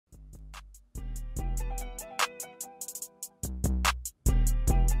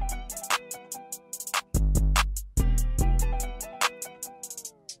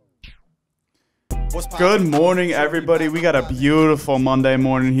Good morning, everybody. We got a beautiful Monday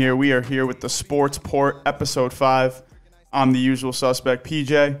morning here. We are here with the Sports Port, Episode 5. I'm the usual suspect,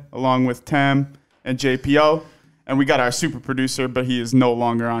 PJ, along with Tam and JPO. And we got our super producer, but he is no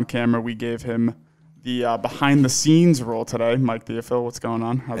longer on camera. We gave him the behind-the-scenes role today. Mike Theophil, what's going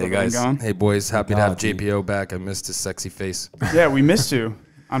on? How's everything going? Hey, boys. Happy to have JPO back. I missed his sexy face. Yeah, we missed you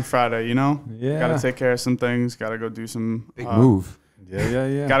on Friday, you know? Yeah. Got to take care of some things. Got to go do some... Big move.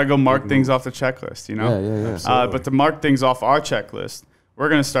 Yeah. Got to go mark things off the checklist, you know? Yeah. But to mark things off our checklist, we're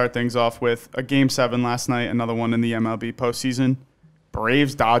going to start things off with a Game 7 last night, another one in the MLB postseason.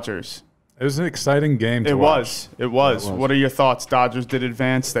 Braves-Dodgers. It was an exciting game to watch. It was. What are your thoughts? Dodgers did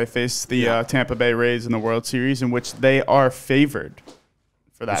advance. They faced the Tampa Bay Rays in the World Series, in which they are favored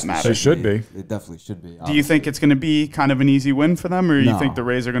for that matter. They should be. They definitely should be. Do you think it's going to be kind of an easy win for them, or you think the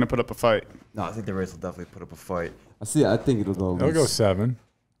Rays are going to put up a fight? No, I think the Rays will definitely put up a fight. I think it'll go. They'll go 7.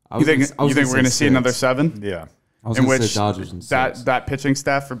 You think we're going to see another 7? Yeah. I was in going to which say Dodgers and 6. that pitching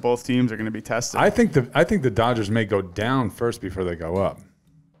staff for both teams are going to be tested. I think the Dodgers may go down first before they go up.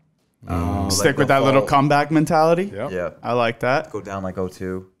 Stick with that little comeback mentality. Yep. Yeah. I like that. Go down like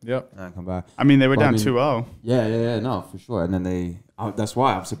 0-2. Yep. Come back. I mean, they were Well, down I mean- 2-0. Yeah, no, for sure. And then that's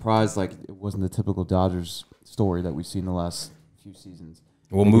why I'm surprised. Like it wasn't the typical Dodgers story that we've seen the last few seasons.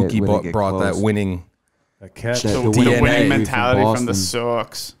 Well, They Mookie get brought that close. winning, That catch. The The DNA winning from mentality from the Boston.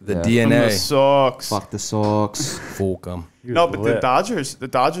 Sox. the Yeah. From the DNA. Sox. Fuck the Sox. Fulcum. No, but the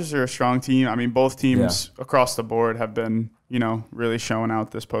Dodgers are a strong team. I mean, both teams across the board have been, really showing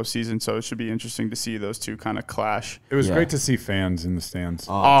out this postseason. So it should be interesting to see those two kind of clash. It was Yeah. great to see fans in the stands.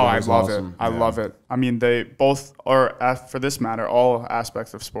 Oh, I that was love awesome. it. I love it. I mean, they both are, for this matter, all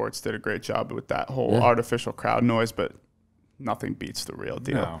aspects of sports did a great job with that whole artificial crowd noise, but nothing beats the real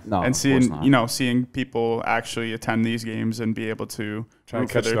deal. No. No, And of course not. seeing people actually attend these games and be able to Try to root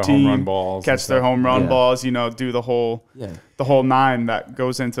for catch their the team, home run balls catch and their stuff. home run Yeah. balls, do the whole Yeah. the whole 9 that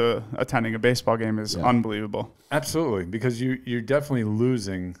goes into attending a baseball game is unbelievable. Absolutely, because you're definitely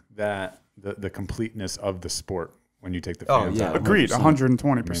losing the completeness of the sport when you take the fans yeah. out. Agreed, 100%.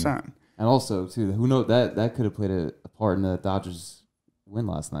 120%. And also too, who knows that could have played a part in the Dodgers win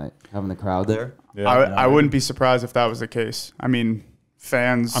last night, having the crowd there. Yeah. I wouldn't be surprised if that was the case. I mean,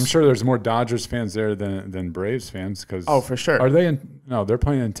 fans. I'm sure there's more Dodgers fans there than Braves fans. Cause For sure. Are they in? No, they're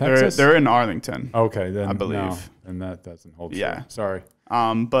playing in Texas. They're in Arlington. Okay, then I believe. no, and that doesn't hold. Yeah. True. Sorry.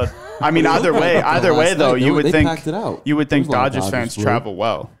 But I mean, either way Last though, night, you would they think packed it out. you would think There was a lot of Dodgers Dodgers fans flu. travel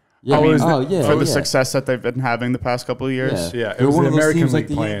well. Yeah, Oh, is it? For the yeah. success that they've been having the past couple of years. Yeah. Yeah, it They're was one the of those American teams League like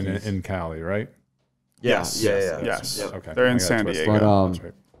the playing Yankees. in Cali, right? Yes. Yeah. Yes. Yep. Okay. They're I in got it San twisted. Diego. But That's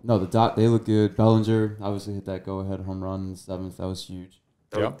right. no, they look good. Bellinger obviously hit that go-ahead home run in the 7th. That was huge.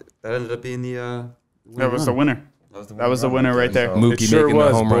 Yep. That ended up being the That was the winner. That was the winner right there. It Mookie sure making was,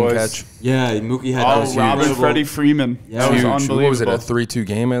 the home run boys. catch. Yeah, Mookie had that Oh, was Robin huge. Freddie Freeman. Yeah. That was Huge. unbelievable. What was it, a 3-2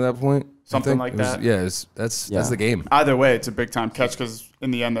 game at that point? I Something think? like It was- that. Yeah, that's the game. Either way, it's a big time catch because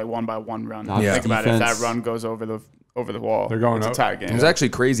in the end they won by 1 run. Dodgers Think about it. If that defense. run goes over the wall, They're going it's up. a tie game. It was actually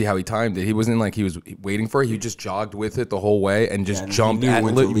crazy how he timed it. He wasn't like he was waiting for it. He just jogged with it the whole way and just Yeah, and he jumped knew at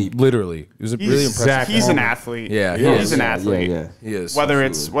when to leap. literally. It was a really impressive. Zach He's an Moment. athlete. Yeah, he he's is. an athlete. Yeah. He is. Whether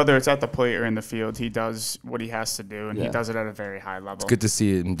it's at the plate or in the field, he does what he has to do, and he Yeah. does it at a very high level. Good to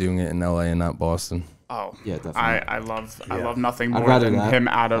see him doing it in LA and not Boston. Oh, Yeah, definitely. I love nothing I'd more rather than that. him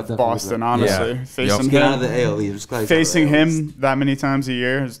out I'd of definitely Boston. rather- Honestly, Yeah. facing Get out of him, the AL East. Just gotta get out of facing the AL East. him that many times a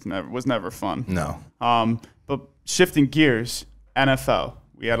year was never fun. No. But shifting gears, NFL.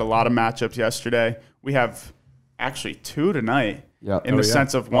 We had a lot of matchups yesterday. We have actually 2 tonight. Yep. In the yeah?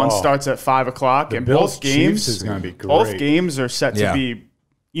 sense of one Oh. starts at 5:00, The and Bills both games Chiefs is gonna be both great. games are set Yeah. to be,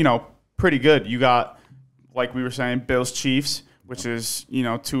 pretty good. You got, like we were saying, Bills Chiefs, which is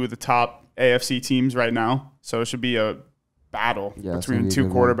 2 of the top AFC teams right now. So it should be a battle Yeah, it's between gonna be a 2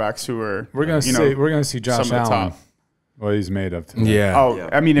 good one. quarterbacks who are We're gonna see Josh some of the Allen. top. What he's made of. Today. Yeah. Oh,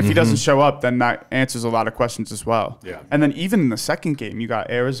 I mean, if he doesn't show up, then that answers a lot of questions as well. Yeah. And then even in the second game, you got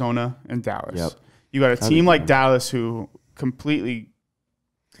Arizona and Dallas. Yep. You got a That'd team be like fun. Dallas who completely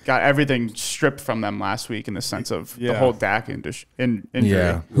got everything stripped from them last week in the sense of the Yeah. whole Dak injury.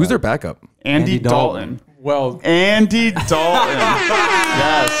 Yeah. Who's their backup? Andy Andy Dalton. Dalton. Well, Andy Dalton.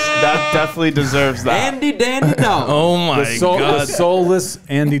 Yes, that definitely deserves that. Andy Dandy Dalton. Oh my the soulless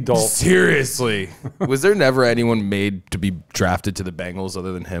Andy Dalton. Seriously. Was there never anyone made to be drafted to the Bengals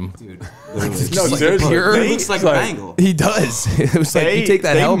other than him? Dude, No, seriously. he looks like a Bengal. He does. It was like you take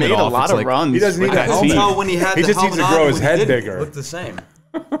that they helmet made off. a lot it's of like, runs. He doesn't with need that a team. helmet. Oh, when he had He the just needs helmet to grow on, his when he head didn't, bigger. It looked the same.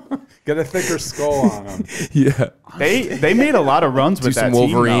 Get a thicker skull on him. Yeah. They made a lot of runs with some that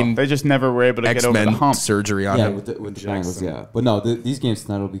team. Wolverine Though. They just never were able to get over the X-Men hump. surgery on Yeah, him. with the Bengals, yeah. But no, these games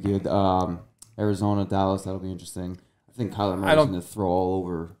tonight will be good. Arizona, Dallas, that'll be interesting. I think Kyler I Murray's don't- going to throw all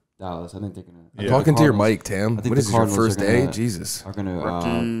over Dallas. I think they're going to. Yeah. Talking to your mic, Tam. I think What the is this, your Cardinals first are day? gonna- Jesus. Are going to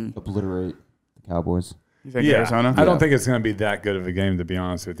Rookie. obliterate the Cowboys. You think Yeah, Arizona? I don't think it's going to be that good of a game, to be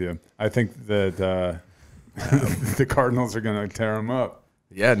honest with you. I think that the Cardinals are going to tear them up.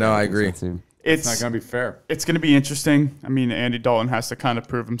 Yeah, no, I agree. So too. It's not It's going to be fair. it's going to be interesting. I mean, Andy Dalton has to kind of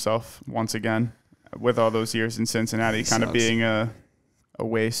prove himself once again with all those years in Cincinnati, kind of Sucks. being a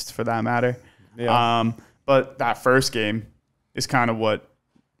waste for that matter. Yeah. But that first game is kind of what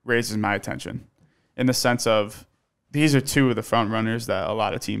raises my attention in the sense of these are two of the front runners that a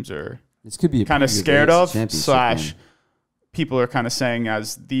lot of teams are This could be a kind of pretty good scared AFC of, championship slash game. people are kind of saying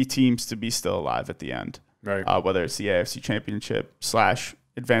as the teams to be still alive at the end, Right. whether it's the AFC Championship slash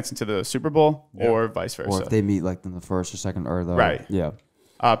advancing to the Super Bowl or vice versa, Or if they meet like in the first or second or the Right. Yeah.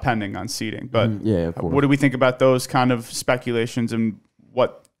 pending on seeding. But Yeah, of course. what do we think about those kind of speculations and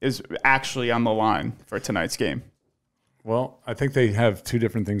what is actually on the line for tonight's game? Well, I think they have two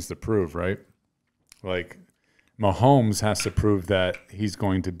different things to prove, right? Like Mahomes has to prove that he's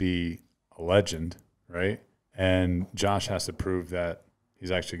going to be a legend, right? And Josh has to prove that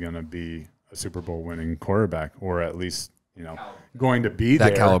he's actually going to be a Super Bowl winning quarterback, or at least, going to be That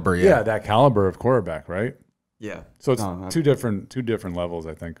there. caliber, yeah. Yeah, that caliber of quarterback, right? Yeah. So it's No, two different levels,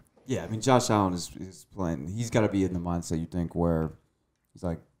 I think. Yeah, I mean, Josh Allen is playing. He's got to be in the mindset you think where he's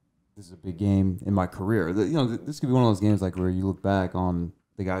like, this is a big game in my career. This could be one of those games like where you look back on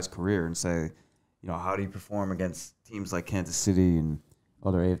the guy's career and say, How do you perform against teams like Kansas City and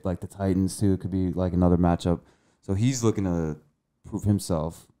other like the Titans too. It could be like another matchup. So he's looking to prove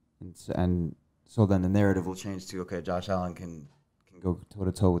himself, and so then the narrative will change to okay, Josh Allen can go toe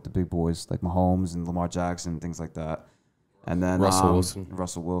to toe with the big boys like Mahomes and Lamar Jackson and things like that. And then Russell Wilson.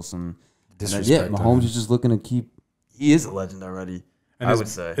 Russell Wilson. And then, Disrespect. Mahomes is just looking to keep. He is a legend already. And I is, would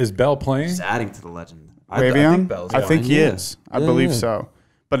say. Is Bell playing? Just adding to the legend. Ravion? Bell's I think he fine. is. I Yeah, believe yeah. so.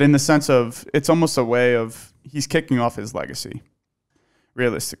 But in the sense of, it's almost a way of, he's kicking off his legacy,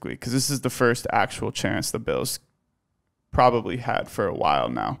 realistically, because this is the first actual chance the Bills probably had for a while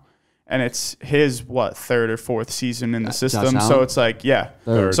now. And it's his, third or fourth season in the Josh system. So Allen? it's like, yeah.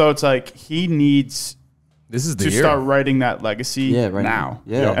 Third. So it's like he needs This is the to year. start writing that legacy Yeah, right now.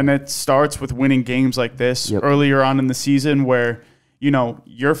 Yeah. And it starts with winning games like this Yep. earlier on in the season where,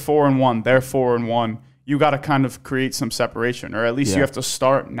 you're 4-1, they're 4-1. You got to kind of create some separation, or at least Yeah. you have to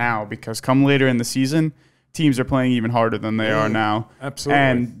start now, because come later in the season, teams are playing even harder than they are now. Absolutely.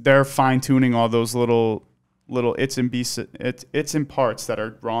 And they're fine tuning all those little it's and parts that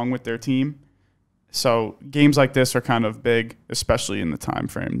are wrong with their team. So games like this are kind of big, especially in the time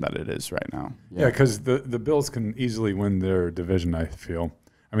frame that it is right now. Yeah, because the Bills can easily win their division, I feel.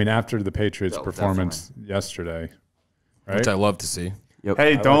 I mean, after the Patriots' Oh, performance yesterday, right? which I love to see. Yep.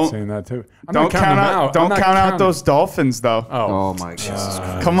 Hey, I like don't saying that too. I'm don't not counting count them out. I'm Don't not count out counting- those Dolphins though. Oh my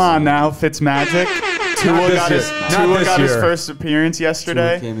God. Come on now, Fitzmagic. Tua this got his year. Not Tua this got his year. first appearance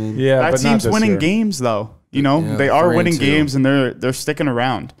yesterday. Came in. Yeah, That but not team's this winning year. games though. Yeah, They are 3-2. winning games and they're sticking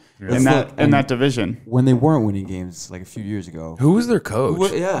around in It's that like- in that division. When they weren't winning games like a few years ago. Who was their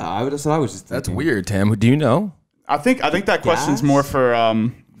coach? That's what I was just That's thinking. weird, Tam. Do you know? I think that question's Gas? more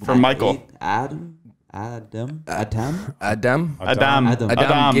for Michael. Adam? Adam? Adam Adam.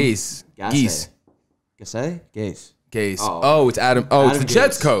 Gase. Gase. Gase? Gase. Oh. Oh, it's Adam. Oh, it's Adam the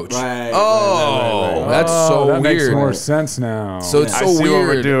Jets Gase. coach. Right, Oh, right. that's so that weird. makes more sense now. So it's I so see weird.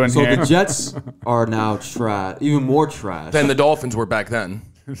 what we're doing So here. the Jets are now trash, even more trash. Than the Dolphins were back then.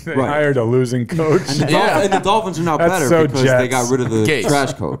 they right. hired a losing coach. and, the Yeah. and the Dolphins are now That's better so because they Jets. got rid of the Gase.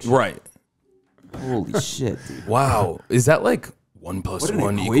 trash coach. Right. Holy shit, dude. Wow. Is that like 1 + What an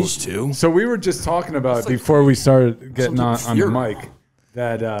 1 equals equation. 2? So we were just talking about before we started getting on the fury. mic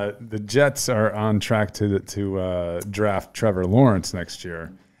that the Jets are on track to draft Trevor Lawrence next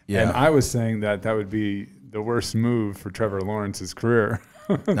year. Yeah. And I was saying that would be the worst move for Trevor Lawrence's career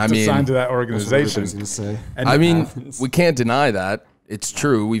to mean, sign to that That's what organization. everybody's gonna say. And I mean, happens. we can't deny that. It's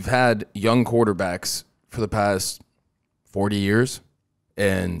true. We've had young quarterbacks for the past 40 years,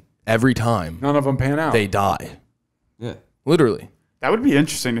 and every time none of them pan out. they die. Yeah. Literally. That would be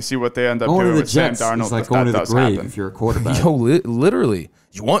interesting to see what they end up Going to doing the with Sam Jets Darnold is like if going that to the does grave happen. if you're a quarterback. Yo, literally.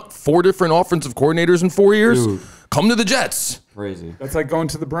 You want 4 different offensive coordinators in 4 years? Dude. Come to the Jets. Crazy. That's like going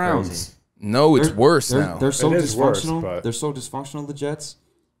to the Browns. Crazy. No, it's worse they're, now. They're so It is worse, dysfunctional. but- They're so dysfunctional. The Jets,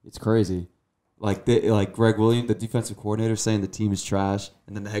 it's crazy. Like Greg Williams, the defensive coordinator, saying the team is trash,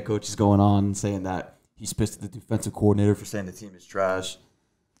 and then the head coach is going on and saying that he's pissed at the defensive coordinator for saying the team is trash.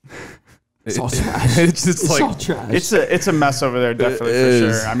 It's all trash. It's just It's like all trash. It's a mess over there, definitely for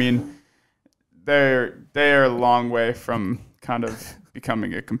is. sure. I mean, they're a long way from kind of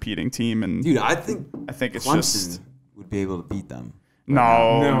becoming a competing team. And Dude, I think it's Clemson just would be able to beat them.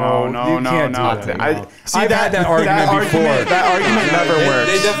 no. you can't do that. I've had that argument before. That argument never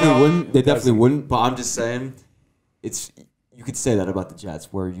works. They definitely wouldn't. They definitely wouldn't. But I'm just saying, you could say that about the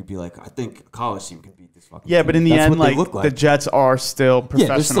Jets, where you'd be like, I think a college team can beat this fucking. Yeah, team. but in the That's end, what they like look the Jets are still they're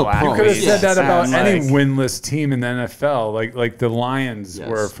professional still pros. athletes. You could have said that about And, any like, winless team in the NFL, like the Lions Yes.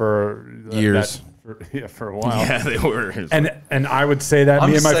 were for Years. for a while. Yeah, they were. And I would say that I'm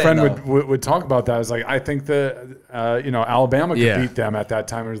me and just my saying, friend though. would talk about that. I was like, I think Alabama could Yeah. beat them at that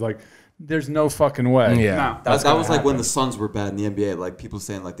time. It was like, there's no fucking way. Yeah. No. That was like when the Suns were bad in the NBA. Like people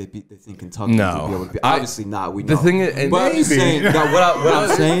saying like they think Kentucky No. would be able to beat. I- Obviously not. We know. The thing is, and but I'm just maybe. saying. No,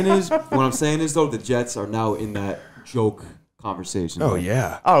 what I'm saying is though the Jets are now in that joke conversation. oh Like,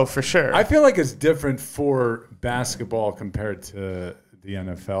 yeah, Oh, for sure. I feel like it's different for basketball compared to the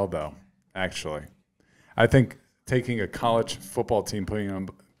NFL, though. Actually, I think taking a college football team,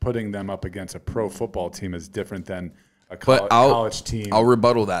 putting them up against a pro football team is different than a college team. I'll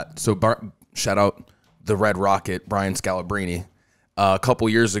rebuttal that. So shout out the Red Rocket, Brian Scalabrine. A couple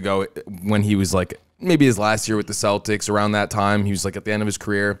years ago, when he was like maybe his last year with the Celtics, around that time, he was like at the end of his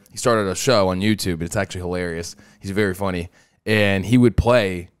career. He started a show on YouTube. It's actually hilarious. He's very funny, and he would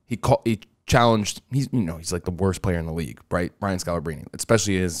play. He challenged. He's like the worst player in the league, right? Brian Scalabrine,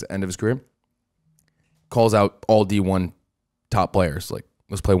 especially at his end of his career. Calls out all D1 top players. Like,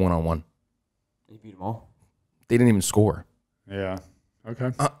 let's play 1-on-1. You beat them all. They didn't even score. Yeah.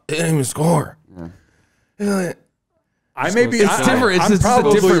 Okay. They didn't even score. I may be. It's different. I'm It's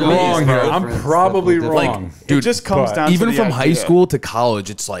probably different wrong leagues, here. bro. I'm Different. probably Like, wrong. it just comes but down to Even the from high idea. school to college,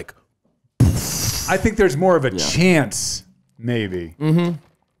 it's like I think there's more of a chance, maybe,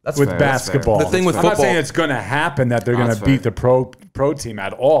 That's with fair, that's fair. basketball. The thing with I'm not football- saying it's going to happen that they're going That's to beat fair. the pro team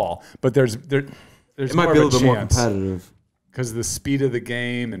at all, but there's It might more be a of little bit more chance competitive. because of the speed of the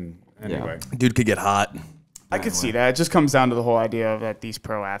game and anyway. dude could get hot, I could see that. It just comes down to the whole idea of that these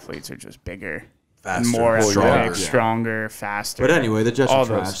pro athletes are just bigger, faster, and more stronger. athletic, stronger, faster. But anyway, the Jets all are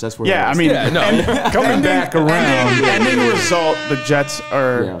trash. those. That's where. Yeah, I it is. mean, Yeah, no. Coming back around. ending result, the Jets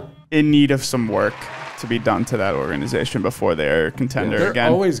are Yeah. in need of some work to be done to that organization before they're a contender They're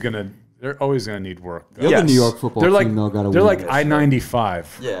again. always gonna need work. the other Yes. New York football They're like team though got to they're win. like I-95.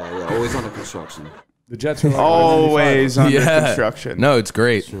 Yeah, always under construction. The Jets are like Always under Yeah. construction. No, it's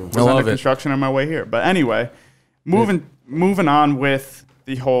great. I I was under love it. construction on my way here. But anyway, moving on with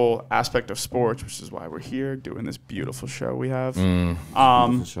the whole aspect of sports, which is why we're here doing this beautiful show we have.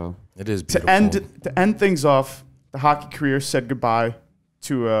 For sure. It is To beautiful. end things off, the hockey career said goodbye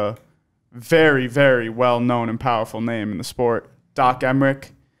to a very, very well-known and powerful name in the sport, Doc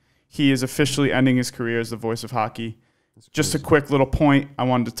Emmerich. He is officially ending his career as the voice of hockey. Just a quick little point I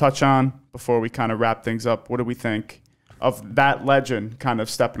wanted to touch on before we kind of wrap things up. What do we think of that legend kind of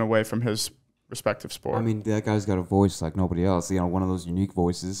stepping away from his respective sport? I mean, that guy's got a voice like nobody else. You know, one of those unique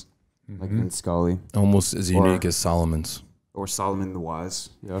voices, like Vince Scully Almost as Or- unique as Solomon's. or Solomon the Wise.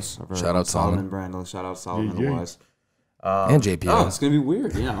 Yes, I've heard Shout of out Solomon. Brandel. Shout out Solomon Yeah, the yeah. Wise. And JPO. Oh, it's gonna be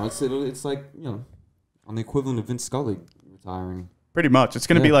weird. You know, it's like on the equivalent of Vince Scully retiring. Pretty much. It's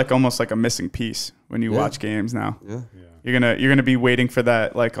going to be Yeah. like almost like a missing piece when you Yeah. watch games now. Yeah, You're gonna be waiting for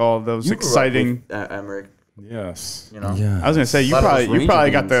that, like all those exciting. Emmerich. Yes. You know. Yeah. I was gonna say you Lot of probably those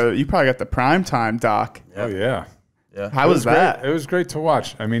Ranger got the prime time Doc. Oh yeah. Yeah. How was that? Great. It was great to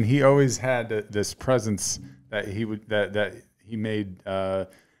watch. I mean, he always had this presence that he made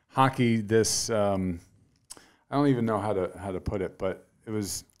hockey this. I don't even know how to put it, but it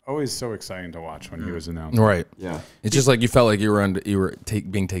was always so exciting to watch when he was announced. Right. Yeah. It's just like you felt like you were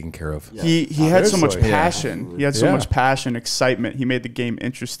being taken care of. Yeah. He had so much Seriously. Yeah. passion. He had so Yeah. much passion, excitement. He made the game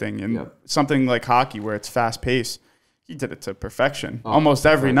interesting and Yep. something like hockey where it's fast paced. He did it to perfection, almost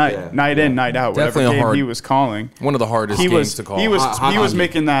every night, yeah. night in, night out. Definitely whatever a game hard- he was calling, One of the hardest he games was to call. he was Ho- he was hockey.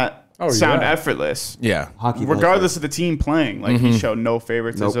 making that Oh, sound yeah. effortless. yeah. Hockey. Regardless of the team playing, like he showed no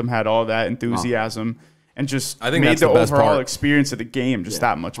favoritism, had all that enthusiasm, and just I think made that's the the best overall part. experience of the game just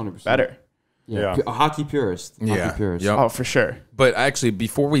that much 100%. better. Yeah. Yeah. A hockey purist. Yeah. Hockey purist. Yep. Oh, for sure. But actually,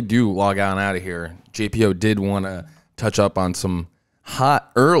 before we do log on out of here, JPO did want to touch up on some hot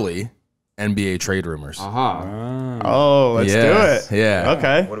early NBA trade rumors. Aha. Oh, let's Yeah. do it. Yeah.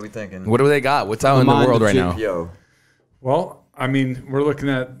 Okay. What are we thinking? What do they got? What's out in the world right now? Yo. Well, I mean, we're looking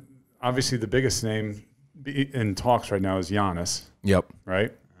at obviously the biggest name in talks right now is Giannis, Yep.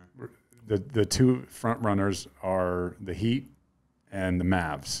 right? The two front runners are the Heat and the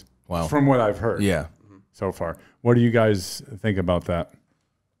Mavs. Wow. From what I've heard, Yeah. so far. What do you guys think about that?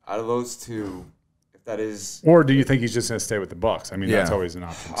 Out of those two, if that is, Or do you think he's just going to stay with the Bucks? I mean, that's Yeah. always an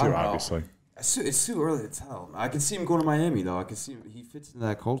option I too, don't know. obviously. It's too early to tell. I can see him going to Miami, though. I can see him. He fits in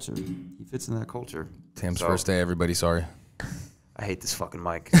that culture. He fits in that culture. Tam's first day, everybody. Sorry. I hate this fucking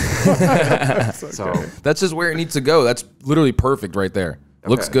mic. So That's just where it needs to go. That's literally perfect right there.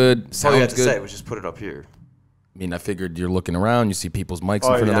 Looks Okay. good. All you Sounds had to good. say was just put it up here. I mean, I figured you're looking around. You see people's mics in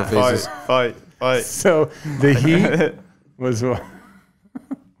Fight, front of their faces. fight. So the Heat was what?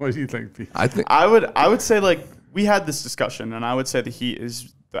 What do you think, Pete? I think I would say, like, we had this discussion, and I would say the Heat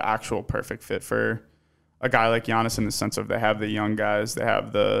is the actual perfect fit for a guy like Giannis in the sense of they have the young guys, they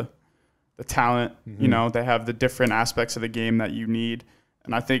have the talent, you know, they have the different aspects of the game that you need.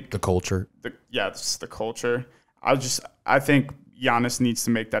 And I think the culture. it's the culture. I think Giannis needs to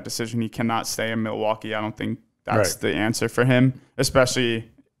make that decision. He cannot stay in Milwaukee. I don't think that's Right. the answer for him,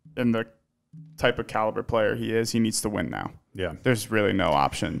 especially in the type of caliber player he is. He needs to win now. Yeah. There's really no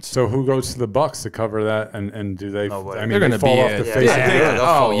options. So who goes to the Bucks to cover that? And do they? Nobody. I mean, They're they gonna fall be off a- the Yeah, face yeah, of the yeah. earth. They'll Oh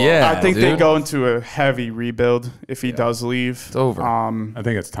fall yeah. I think they dude. go into a heavy rebuild if he does leave. It's over. I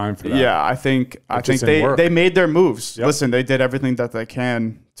think it's time for that. Yeah, I think just didn't work. they made their moves. Yep. Listen, they did everything that they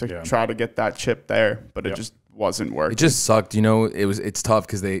can to Yeah. try to get that chip there, but Yep. it just wasn't working. It just sucked, you know. It's tough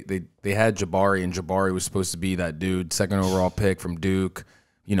because they had Jabari, and Jabari was supposed to be that dude, second overall pick from Duke.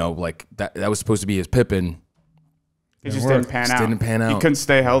 You know, like that was supposed to be his Pippen. it just work. didn't pan Just out. didn't pan He out. couldn't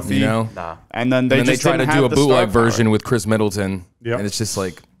stay healthy. You know, Nah. And then they and then they just tried to didn't do a have the star bootleg power. version with Chris Middleton, Yep. and it's just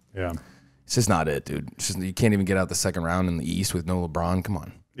like Yeah. it's just not it, dude. It's just, you can't even get out the second round in the East with no LeBron. Come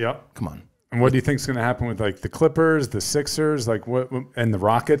on, Yep. come on. And what do you think is going to happen with like the Clippers, the Sixers, like what, and the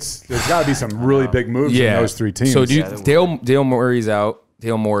Rockets? There's got to be some really big moves in those three teams. So do you, Yeah, Dale Morey's out.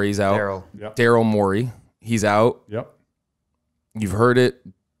 Dale Morey's out. Daryl. Yep. Daryl Morey, he's out. Yep. You've heard it.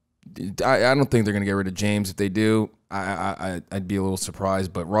 I don't think they're going to get rid of James. If they do, I'd be a little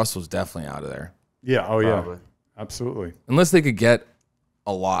surprised. But Russell's definitely out of there, Yeah. Oh yeah. Probably. Absolutely. unless they could get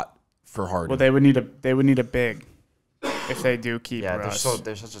a lot for Harden. Well, they would need a big if they do keep Yeah, Russ.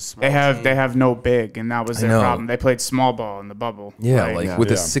 they're such a small They team. have no big, and that was I their know. problem. They played small ball in the bubble. yeah, right? like with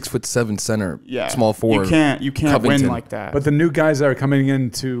a Yeah. 6'7" center, yeah, small forward. You can't Covington. win like that. But the new guys that are coming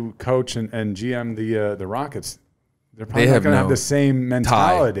in to coach and GM the Rockets, they're probably They not have going to no have the same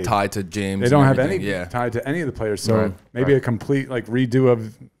mentality. tied to James. They don't and have any everything. Yeah, tied to any of the players. So Right. maybe a complete like redo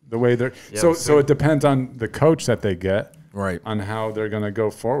of the way they're. Yeah, so we'll so see. it depends on the coach that they get right. on how they're going to go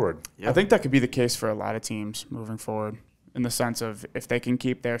forward. I think that could be the case for a lot of teams moving forward, in the sense of if they can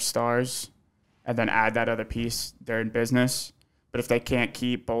keep their stars and then add that other piece, they're in business. But if they can't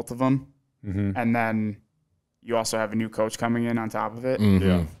keep both of them, Mm-hmm. and then you also have a new coach coming in on top of it, Mhm.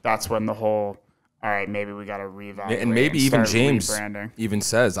 Yeah. that's when the whole, all right, maybe we got to reevaluate. And maybe even start James rebranding. even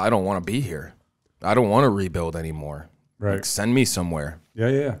says, "I don't want to be here. I don't want to rebuild anymore. Right. Like, send me somewhere. Yeah.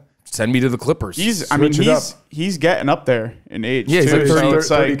 Yeah. Send me to the Clippers." Switch it up. He's getting up there in age. Yeah, he's too, like so 30, it's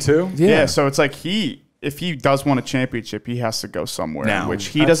like- 32. Yeah. So it's like if he does want a championship, he has to go somewhere, Now. which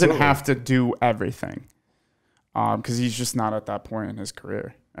he doesn't Absolutely. have to do everything, because he's just not at that point in his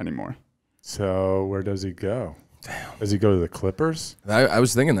career anymore. So where does he go? Does he go to the Clippers? I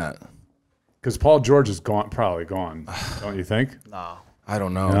was thinking that. Because Paul George is probably gone. Don't you think? No. I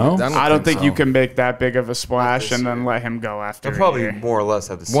don't know. No? I don't think so. you can make that big of a splash this and then year. let him go after They'll a probably year. more or less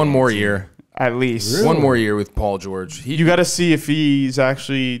have the same One more team. year. At least. Really? One more year with Paul George. You got to see if he's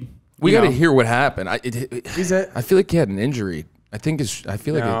actually. We you got to know, hear what happened. I feel like he had an injury. I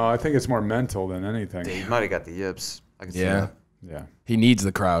feel like No, I think it's more mental than anything. He might have got the yips. I can see yeah. that. Yeah. He needs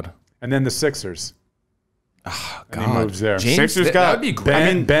the crowd. And then the Sixers. And he God. moves there. James, Sixers that got would be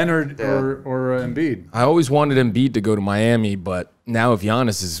great. Ben or Embiid. I always wanted Embiid to go to Miami, but now if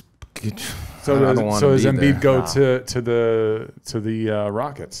Giannis is, So I don't want does Embiid Embiid there. go to the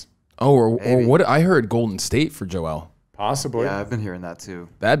Rockets? or Maybe. what? I heard Golden State for Joel. Possibly. Yeah, I've been hearing that too.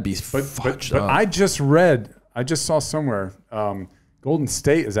 That'd be But fudged but up. I just saw somewhere Golden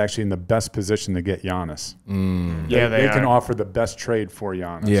State is actually in the best position to get Giannis. Yeah, They can are. offer the best trade for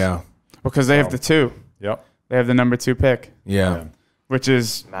Giannis. yeah, Because they have the 2. Yep. They have the number 2 pick, yeah, which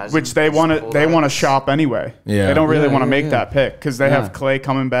is Imagine which they just want to pull they that. want to shop anyway. Yeah. They don't really Yeah, want to yeah, make yeah. that pick because they Yeah. have Clay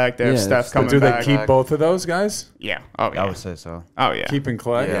coming back. They have Yeah, Steph it's- coming Do they back. keep both of those guys? Yeah. Oh yeah. I would say so. Oh yeah. Keeping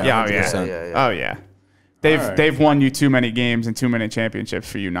Clay? Yeah. Yeah. Oh yeah. 100%. yeah. Oh yeah. They've All right. they've won you too many games and too many championships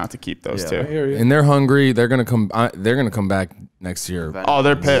for you not to keep those Yeah. I two. hear you. and they're hungry. They're gonna come. They're gonna come back next year. Oh,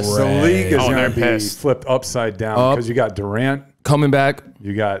 they're pissed. The league is Oh, going they're to be pissed. flipped upside down Up. because you got Durant, Coming back.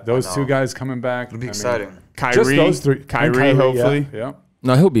 you got those I two know. guys coming back. It'll be I mean, exciting. Kyrie, just those three. And Kyrie, hopefully. Yeah.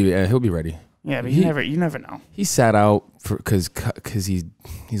 No, he'll be ready. Yeah, but He- you never know. He sat out for because he's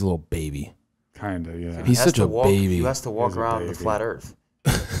a little baby. Kind of, yeah. He's Has such to a walk, baby. He has to walk He's a around the baby. flat Earth.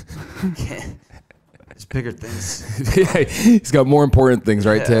 Can't- There's bigger things. Yeah, he's got more important things,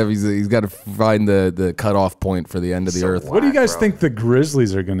 right, Yeah. Tev? He's got to find the cutoff point for the end of the So earth. What do you Whack, guys bro. think the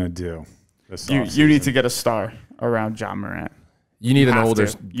Grizzlies are going to do? This You need offseason? to get a star around John Morant. You need an have older.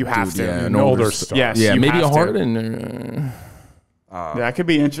 to. You have to. Yeah, An older star. Yes, Yeah, you maybe have a to. Harden. That could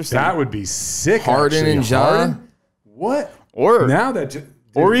be interesting. That would be sick. Harden actually. and Ja? Harden? What? or Now that dude,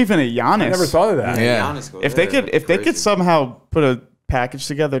 or even a Giannis. I never thought of that. Yeah. Giannis goes If they there, could, if they could crazy. somehow put a package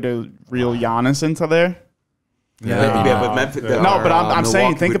together to reel Giannis into there. Yeah. Yeah, but Memphis. Yeah. No, but I'm saying,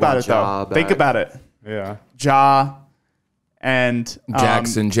 Milwaukee think would about want it though. Ja Think back. about it. Yeah. Ja and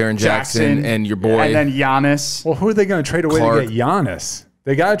Jackson, Jaren Jackson, and your boy. and then Giannis. Well, who are they going to trade away Clark. to get Giannis?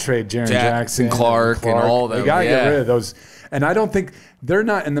 They got to trade Jaren Jackson, Clark, and all They them, got to yeah. get rid of those. And I don't think they're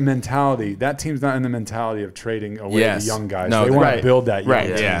not in the mentality. That team's not in the mentality of trading away Yes. the young guys. No, they they're- want Right. to build that young Right.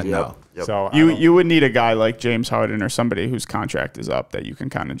 team. Yeah, no. Yep. So You would need a guy like James Harden or somebody whose contract is up that you can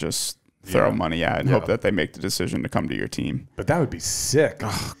kind of just throw Yeah. money at and Yeah. hope that they make the decision to come to your team. but that would be sick.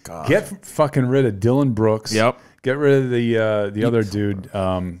 Oh, God. Get fucking rid of Dylan Brooks. Yep. Get rid of the other dude,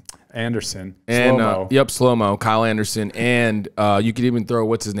 Anderson. And Slow-mo. slow mo, Kyle Anderson, and you could even throw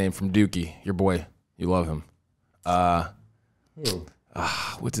what's his name from Dookie, your boy, you love him. Who?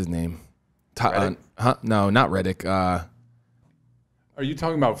 What's his name? Redick? No, not Reddick. Are you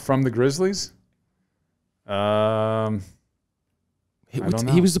talking about from the Grizzlies? He, I don't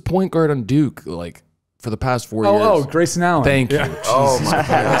know. he was the point guard on Duke, like for the past 4 years. Oh, Grayson Allen. Thank Yeah. you. Oh my god.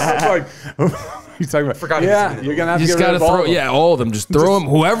 I was like, he's talking about. Forgot he was Yeah, in you're it. gonna have You to just get gotta rid of all throw, of them. yeah, all of them. Just throw them.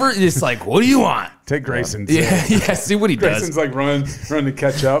 Whoever, it's like, what do you want? Take Grayson. Yeah, yeah. See what he Grayson's does. like running to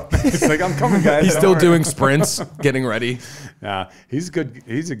catch up. He's like, I'm coming, guys. He's Don't still worry." doing sprints, getting ready. Yeah, he's good.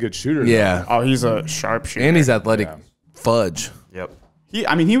 He's a good shooter. Yeah, Oh, he's a sharpshooter. and he's athletic. Yeah. Fudge. Yep.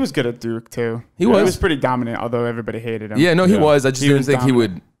 He was good at Duke too. He was. He was pretty dominant, although everybody hated him. Yeah, no, he Yeah. was. I just He didn't was think he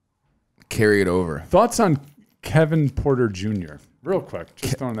dominant. would carry it over. Thoughts on Kevin Porter Jr. Real quick,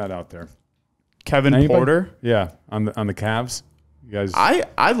 just throwing that out there. Kevin Anybody? Porter. Yeah, on the Cavs. You guys.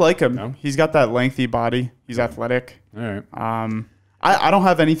 I like him. No? He's got that lengthy body. He's athletic. all right. I don't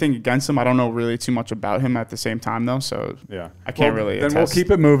have anything against him. I don't know really too much about him at the same time though, so Yeah, I can't really Then we'll attest.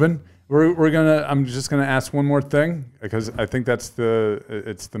 keep it moving. We're gonna. I'm just gonna ask one more thing because I think it's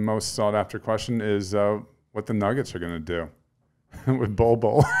the most sought after question is what the Nuggets are gonna do with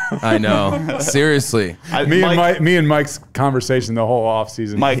Bol. I know. Seriously. me and Mike's conversation the whole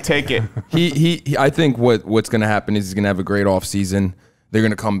offseason. Mike, take it. He I think what's going to happen is he's going to have a great offseason. They're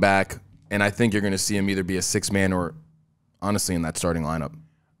going to come back, and I think you're going to see him either be a six-man or, honestly, in that starting lineup.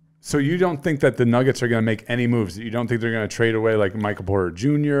 So you don't think that the Nuggets are gonna make any moves? You don't think they're gonna trade away like Michael Porter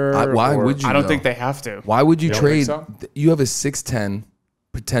Jr.? Why or- would you? I don't though? think they have to. Why would you You don't trade? think so? You have a 6'10"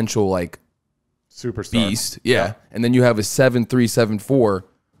 potential like superstar beast, yeah, and then you have a 7'3", 7'4"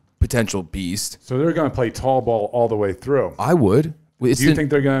 potential beast. So they're gonna play tall ball all the way through. I would. It's Do you the- think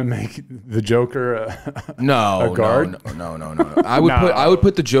they're gonna make the Joker? No, a guard? No. I would I would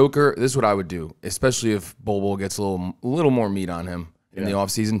put the Joker. This is what I would do, especially if Bol gets a little more meat on him in the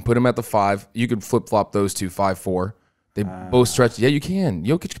offseason. Put him at the 5. You could flip flop those two, 5-4. They both stretch. Yeah, you can.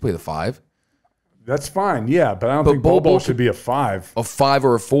 Jokic can play the 5. That's fine, yeah, but I don't But think Bol Bol should be a 5 A 5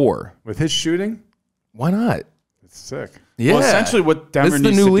 or a 4. with his shooting. Why not? It's sick. Yeah. Well, essentially, what Denver This is the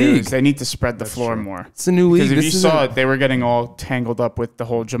needs new to do league. is they need to spread the floor more. It's a new league. Because if This you isn't- saw it, they were getting all tangled up with the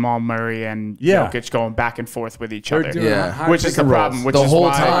whole Jamal Murray and Yeah. Jokic going back and forth with each They're other. doing Yeah. high Which pick is the and rolls. problem. Which the is whole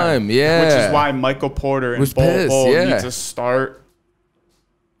why, time, yeah. Which is why Michael Porter and Was Bol pissed, yeah. need to start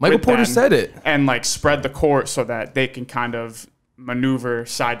Michael with Porter them said it. and like spread the court so that they can kind of maneuver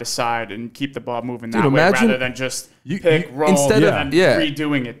side to side and keep the ball moving that way imagine- rather than just You- pick, you- roll, instead of- and yeah.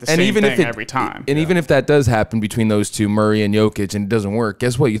 redoing it the And same even thing if it, every time. and even if that does happen between those two, Murray and Jokic, and it doesn't work,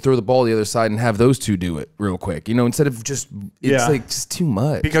 guess what? You throw the ball the other side and have those two do it real quick. You know, instead of just it's Yeah. like just too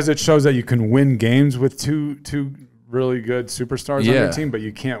much. Because it shows that you can win games with two really good superstars on Yeah. your team, but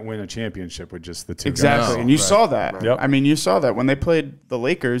you can't win a championship with just the two. Exactly. No, and you right. saw that. Yep. I mean, you saw that when they played the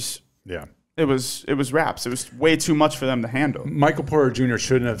Lakers, Guys. Yeah. it was wraps. It was way too much for them to handle. Michael Porter Jr.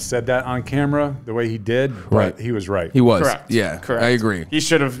 shouldn't have said that on camera the way he did, but Right. he was right. He was. Correct. Yeah. Correct. I agree. He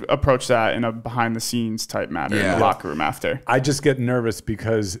should have approached that in a behind the scenes type matter in Yeah. the locker room after. I just get nervous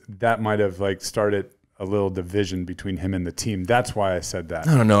because that might have like started a little division between him and the team. That's why I said that.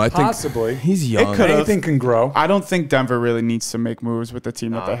 I don't know. I think Possibly. he's young. could've- Anything can grow. I don't think Denver really needs to make moves with the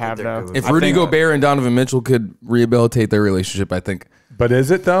team that I they think have they're though. good. If I Rudy think- Gobert and Donovan Mitchell could rehabilitate their relationship, I think. But is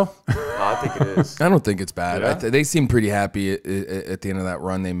it though? No, I think it is. I don't think it's bad. Yeah? They seem pretty happy at the end of that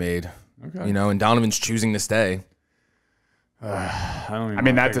run they made. Okay. You know, and Donovan's choosing to stay. I don't even I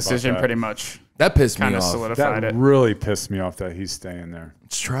mean, wanna that think about decision that. pretty much That pissed me kind of off. solidified That it. really pissed me off that he's staying there.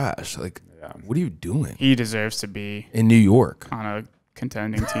 It's trash. Like, what are you doing He deserves to be in New York? on a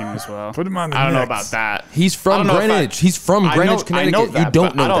contending team as well. Put him on the I don't know Knicks. about that. He's I from don't know if Greenwich. He's from I Greenwich, know Connecticut. that, You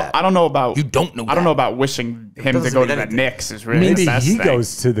don't but know that. I don't know about. You don't know I don't that. know about wishing him to doesn't go mean to the anything. Knicks. Is really Maybe the best he thing.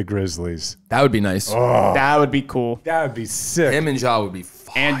 goes to the Grizzlies. That would be nice. That would be cool. That would be sick. Him and Ja would be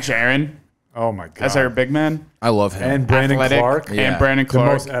fire. And Jaron Oh my god! as our big man. I love him. and Brandon Athletic, Clark, Yeah. and Brandon the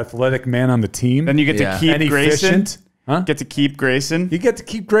Clark. most athletic man on the team. Then you get Yeah. to keep and Grayson. efficient. Huh? Get to keep Grayson. You get to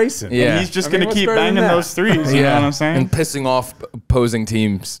keep Grayson. Yeah. And he's just I mean, gonna what's keep better than banging that? those threes. You know what I'm saying? And pissing off opposing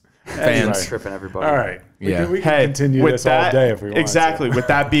teams, fans. Anyway. Tripping everybody. All right. Yeah. We can Hey, continue with this that, all day if we want. exactly. To. With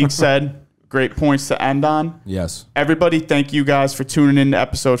that being said, great points to end on. Yes. Everybody, thank you guys for tuning in to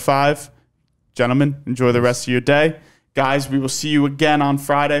episode 5. Gentlemen, enjoy the rest of your day. Guys, we will see you again on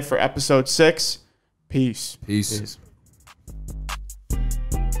Friday for episode 6. Peace. Peace.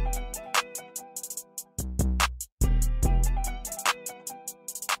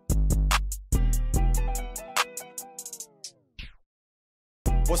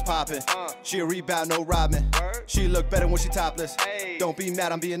 What's poppin'? She a rebound, no robbing. She look better when she topless. Don't be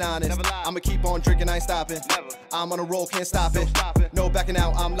mad, I'm being honest. I'ma keep on drinking, I ain't stopping. I'm on a roll, can't stop it. No backing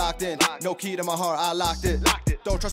out, I'm locked in. No key to my heart, I locked it. Don't trust